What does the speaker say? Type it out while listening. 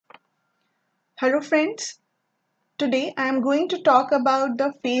Hello friends, today I am going to talk about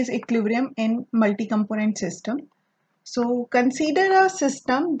the phase equilibrium in multi-component system. So consider a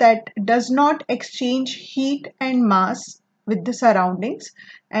system that does not exchange heat and mass with the surroundings,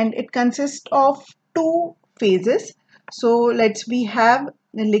 and it consists of two phases. So we have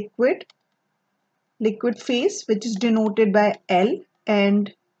the liquid phase, which is denoted by L,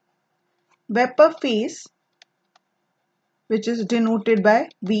 and vapor phase, which is denoted by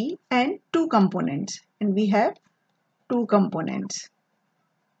V, and two components, and we have two components.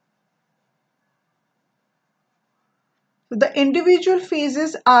 So the individual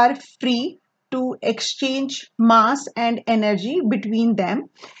phases are free to exchange mass and energy between them.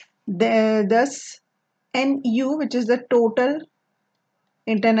 Thus, Nu, which is the total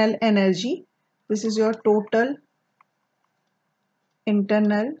internal energy, this is your total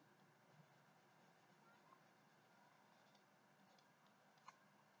internal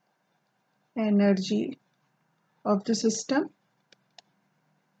energy of the system,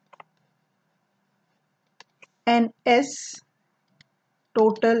 and S,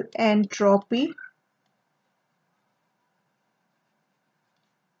 total entropy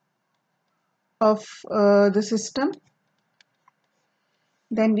of the system.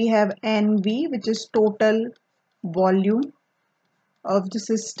 Then we have Nv, which is total volume of the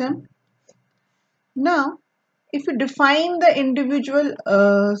system. Now, if you define the individual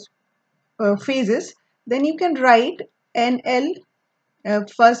phases, then you can write NL.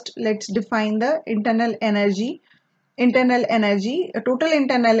 First, let's define the total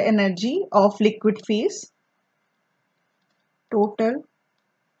internal energy of liquid phase. Total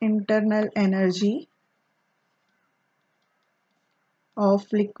internal energy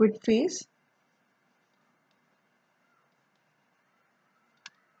of liquid phase.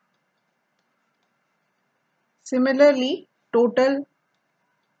 Similarly, total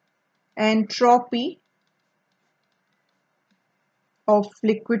entropy of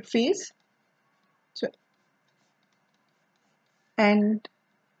liquid phase, and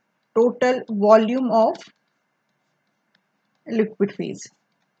total volume of liquid phase.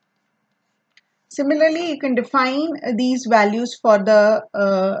 Similarly, you can define these values for the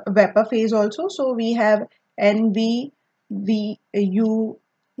vapor phase also. So we have NV, V, U,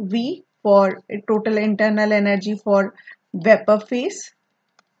 V for total internal energy for vapor phase.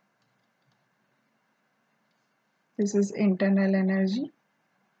 This is internal energy.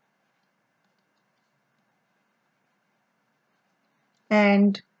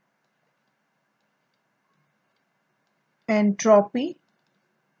 And entropy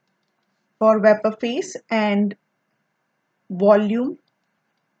for vapor phase, and volume,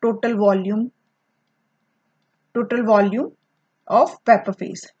 total volume of vapor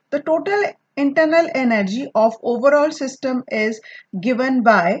phase. The total internal energy of overall system is given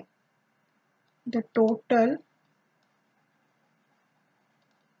by the total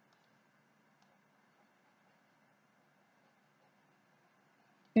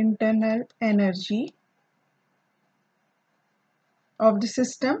internal energy of the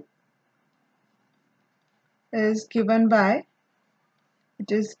system is given by, it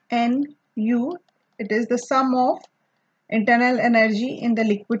is Nu, it is the sum of internal energy in the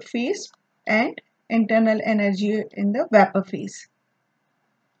liquid phase and internal energy in the vapor phase.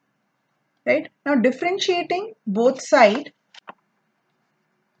 Right? Now differentiating both sides,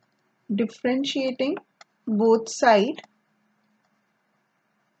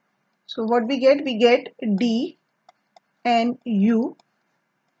 so what we get D and U,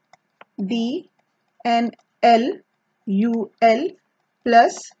 D and L, UL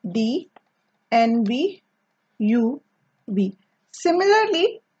plus D and V, UV.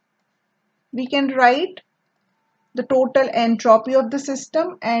 Similarly, we can write the total entropy of the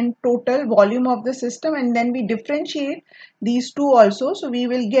system and total volume of the system, and then we differentiate these two also. So we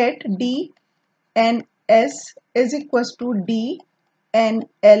will get D and S is equals to D and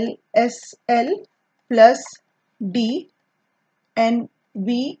LSL plus D and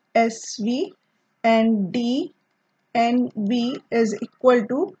VSV, and D and V is equal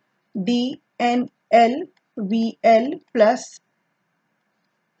to D and LVL plus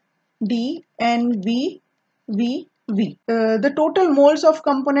D and VV. The total moles of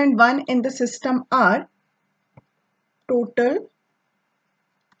component 1 in the system are total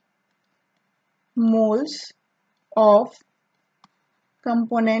moles of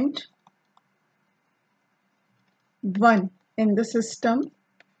component 1 in the system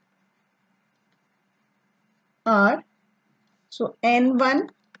are, so N1,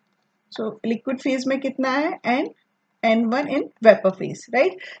 so liquid phase में कितना है, N1 in vapor phase,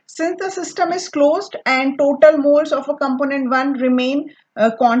 right? Since the system is closed and total moles of a component 1 remain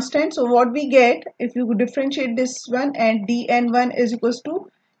constant, so what we get if you differentiate this one, and dN1 is equals to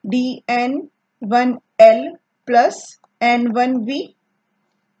dN1L plus N1V,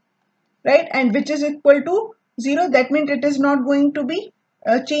 right? And which is equal to 0. That means it is not going to be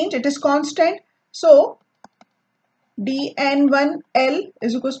changed, it is constant. So dN1L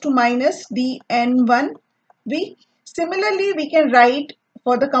is equals to minus dN1V. Similarly, we can write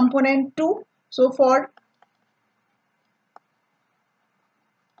for the component 2. So for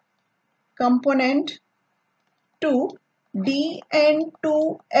component 2,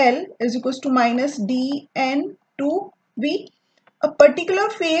 dN2L is equals to minus dN2V. A particular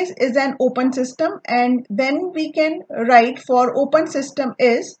phase is an open system, and then we can write for open system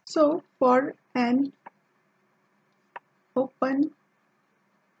is, so for an open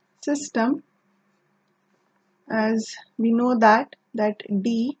system, as we know that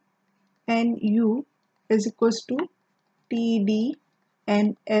d and u is equals to td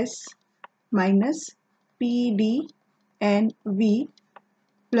and s minus pd and v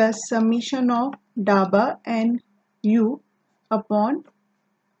plus summation of daba and u upon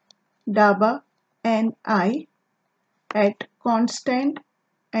daba and I at constant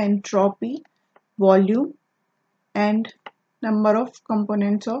entropy, volume and number of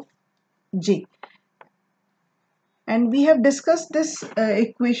components of J. And we have discussed this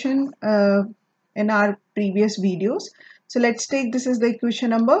equation in our previous videos. So let's take this as the equation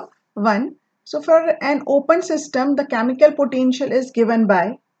number 1. So for an open system, the chemical potential is given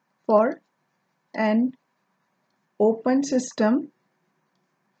by, for an open system,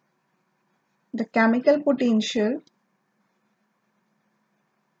 the chemical potential,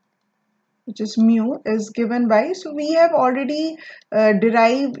 which is mu, is given by, so we have already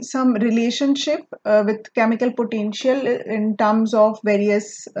derived some relationship with chemical potential in terms of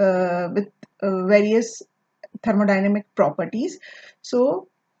various various thermodynamic properties. So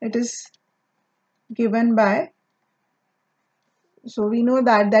it is given by, so we know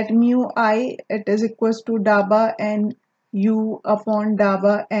that mu I, it is equals to daba and u upon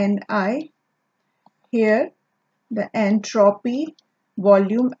daba and I. Here the entropy,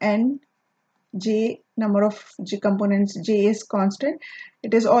 volume and J, number of J components J is constant.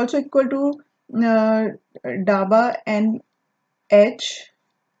 It is also equal to daba and H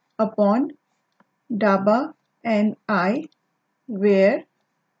upon daba and I, where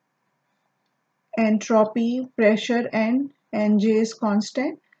entropy, pressure and Nj is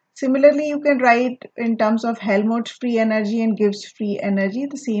constant. Similarly, you can write in terms of Helmholtz free energy and Gibbs free energy,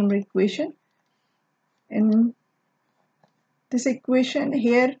 the same equation. In this equation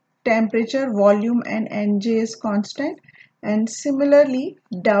here, temperature, volume and Nj is constant, and similarly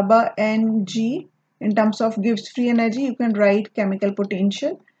daba and G, in terms of Gibbs free energy, you can write chemical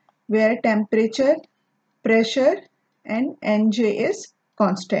potential, where temperature, pressure and Nj is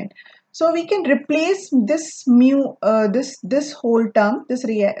constant. So we can replace this mu, this whole term, this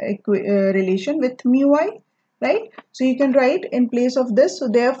relation with mu I, right? So you can write in place of this. So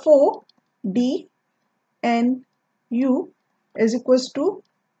therefore d and u is equals to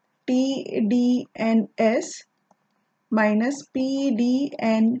T, D and S minus P, D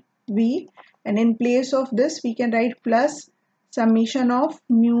and V, and in place of this we can write plus summation of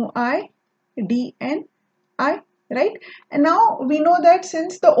mu I, D and I, right? And now we know that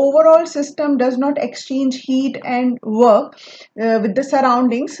since the overall system does not exchange heat and work with the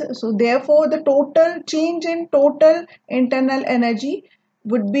surroundings, so therefore the total change in total internal energy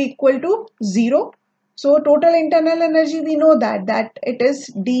would be equal to 0. So total internal energy, we know that it is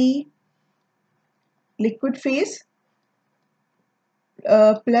d liquid phase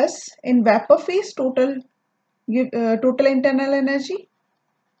plus in vapor phase total internal energy.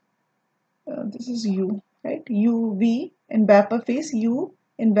 This is U, right? UV in vapor phase, U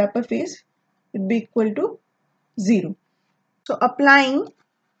in vapor phase would be equal to 0. So applying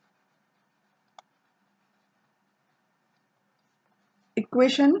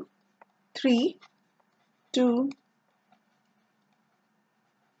equation 3 to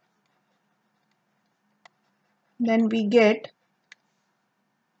then we get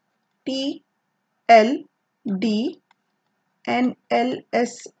T L D N L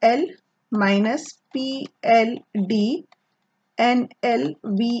S L minus P L D N L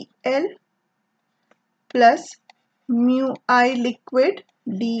V L plus mu I liquid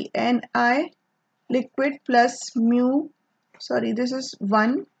D N I liquid plus mu, sorry, this is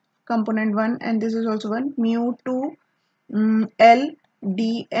 1 component 1 and this is also 1, mu 2 L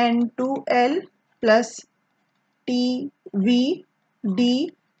D N 2 L plus T V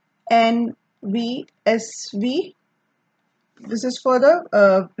D N V S V This is for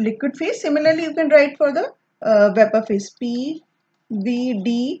the liquid phase. Similarly, you can write for the vapor phase. P V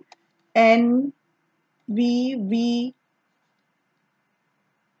D N V V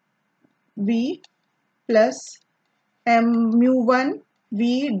V plus mu1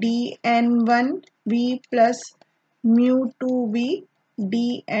 V D N1 V plus mu2 V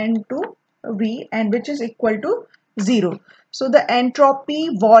D N2 V, and which is equal to 0. So the entropy,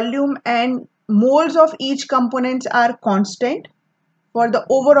 volume and moles of each components are constant for the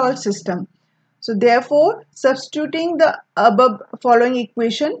overall system. So therefore, substituting the above following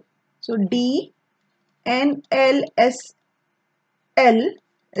equation, so D N L S L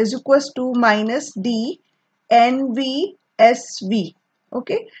is equals to minus D N V S V.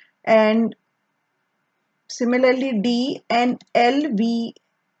 Okay, and similarly D N L V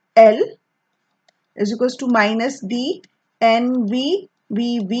L is equals to minus D N V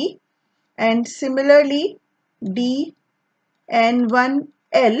V V, and similarly D N1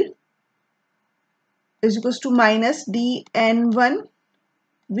 L is equals to minus dn1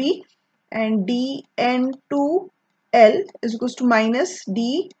 v, and dn2 L is equals to minus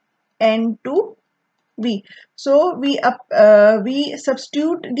dn2 v. So we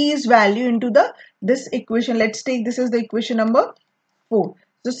substitute these value into this equation. Let's take this as the equation number 4.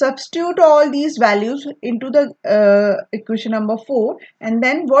 So substitute all these values into the equation number 4, and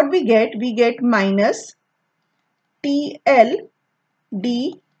then what we get minus TL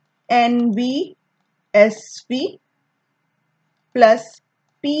dnv SV plus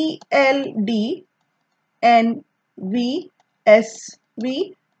PLD NVSV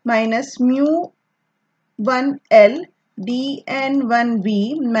minus mu 1L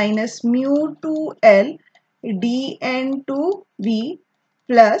dn1V minus mu 2L dn2V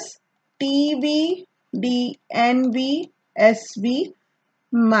plus TV dnVSV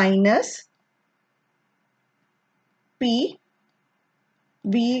minus P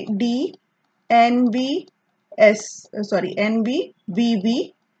VD NVVV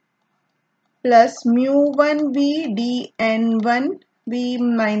plus mu1 V dn1 V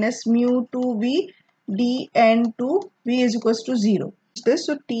minus mu 2 V dn2 V is equals to 0. This,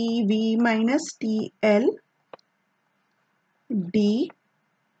 so TV minus TL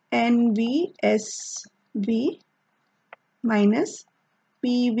dnVSV minus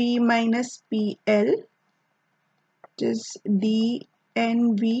PV minus PL, which is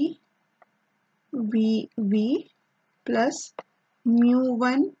dnV VV plus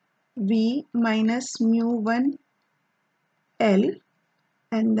mu1 V minus mu1 L,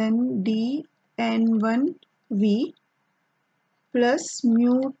 and then dn1 V plus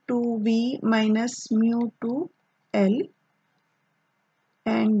mu2 V minus mu2 L,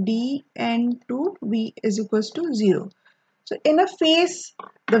 and dn2 V is equals to 0. So in a phase,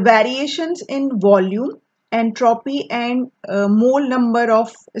 the variations in volume, entropy and mole number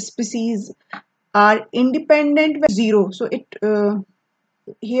of species are independent with 0. So it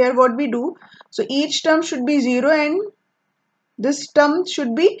here what we do, so each term should be 0 and this term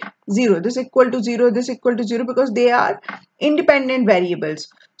should be 0, this equal to 0, this equal to 0, because they are independent variables.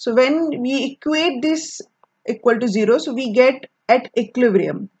 So when we equate this equal to 0, so we get at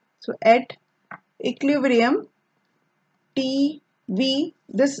equilibrium. So at equilibrium TV,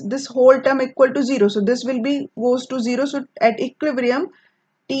 this whole term equal to 0, so this will be goes to 0. So at equilibrium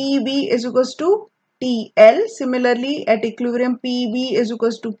TV is equals to TL. Similarly, at equilibrium PV is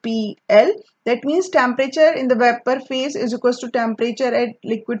equals to PL. That means temperature in the vapor phase is equals to temperature at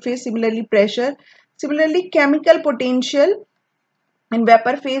liquid phase. Similarly, pressure. Similarly, chemical potential in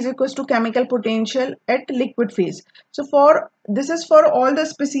vapor phase equals to chemical potential at liquid phase. So this is for all the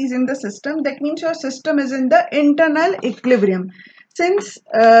species in the system. That means your system is in the internal equilibrium. Since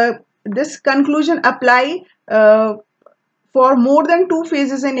this conclusion apply for more than two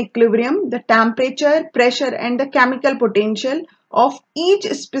phases in equilibrium, the temperature, pressure and the chemical potential of each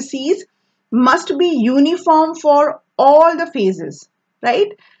species must be uniform for all the phases,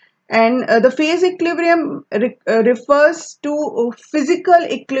 right? And the phase equilibrium refers to physical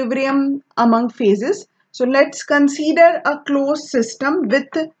equilibrium among phases. So let's consider a closed system with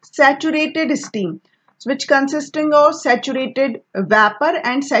saturated steam, which consisting of saturated vapor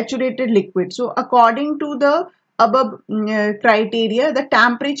and saturated liquid. So according to the above criteria, the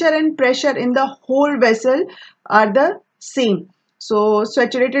temperature and pressure in the whole vessel are the same. So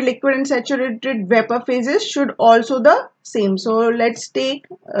saturated liquid and saturated vapor phases should also the same. So let's take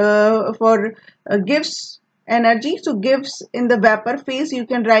for gives energy. So gives in the vapor phase, you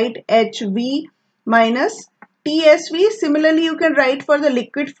can write HV minus TSV. Similarly, you can write for the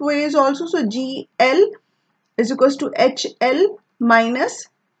liquid phase also. So GL is equals to HL minus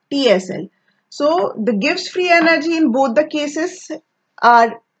TSL. So the Gibbs free energy in both the cases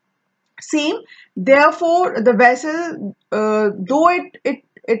are same. Therefore, the vessel, though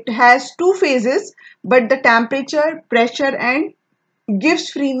it has two phases, but the temperature, pressure, and Gibbs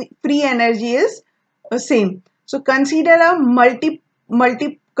free energy is same. So consider a multi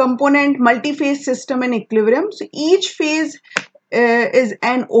component multi phase system in equilibrium. So each phase is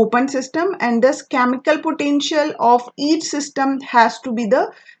an open system, and thus chemical potential of each system has to be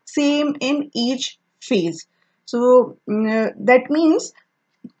the same in each phase. So that means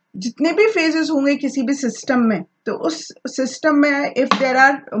जितने भी phases होंगे किसी भी system में, तो उस system में if there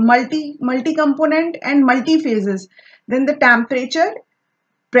are multi component and multi phases, then the temperature,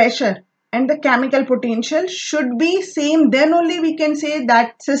 pressure and the chemical potential should be same. Then only we can say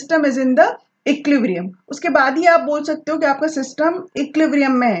that system is in the equilibrium. उसके बाद ही आप बोल सकते हो कि आपका system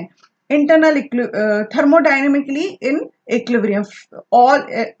equilibrium में है, internal thermodynamically in equilibrium. All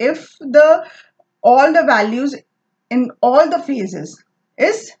if the all the values in all the phases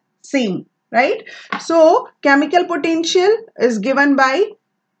is same, right? So chemical potential is given by,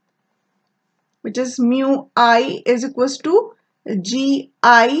 which is mu I is equals to Gi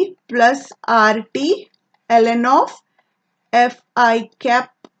plus RT ln of Fi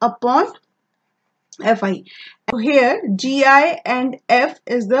cap upon Fi. So here Gi and F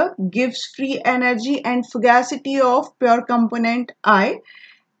is the Gibbs free energy and fugacity of pure component I,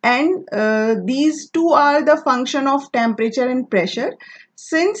 and these two are the function of temperature and pressure.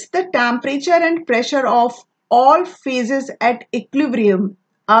 Since the temperature and pressure of all phases at equilibrium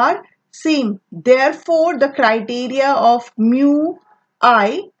are same, therefore the criteria of mu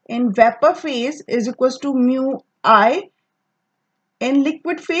I in vapor phase is equals to mu I in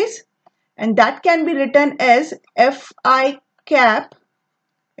liquid phase, and that can be written as Fi cap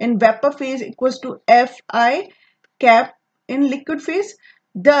in vapor phase equals to Fi cap in liquid phase.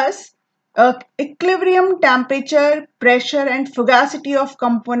 Thus, equilibrium temperature, pressure and fugacity of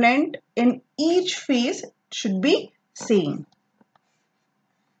component in each phase should be same.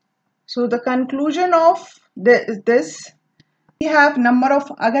 So the conclusion of this, we have number of,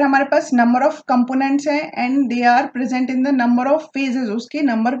 अगर हमारे पास number of components है and they are present in the number of phases, उसके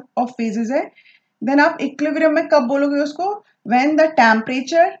number of phases है, then आप equilibrium में कब बोलोगे उसको? When the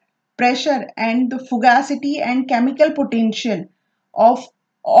temperature, pressure and the fugacity and chemical potential of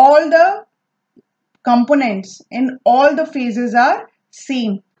all the components in all the phases are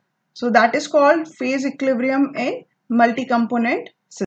same. So that is called phase equilibrium in multi-component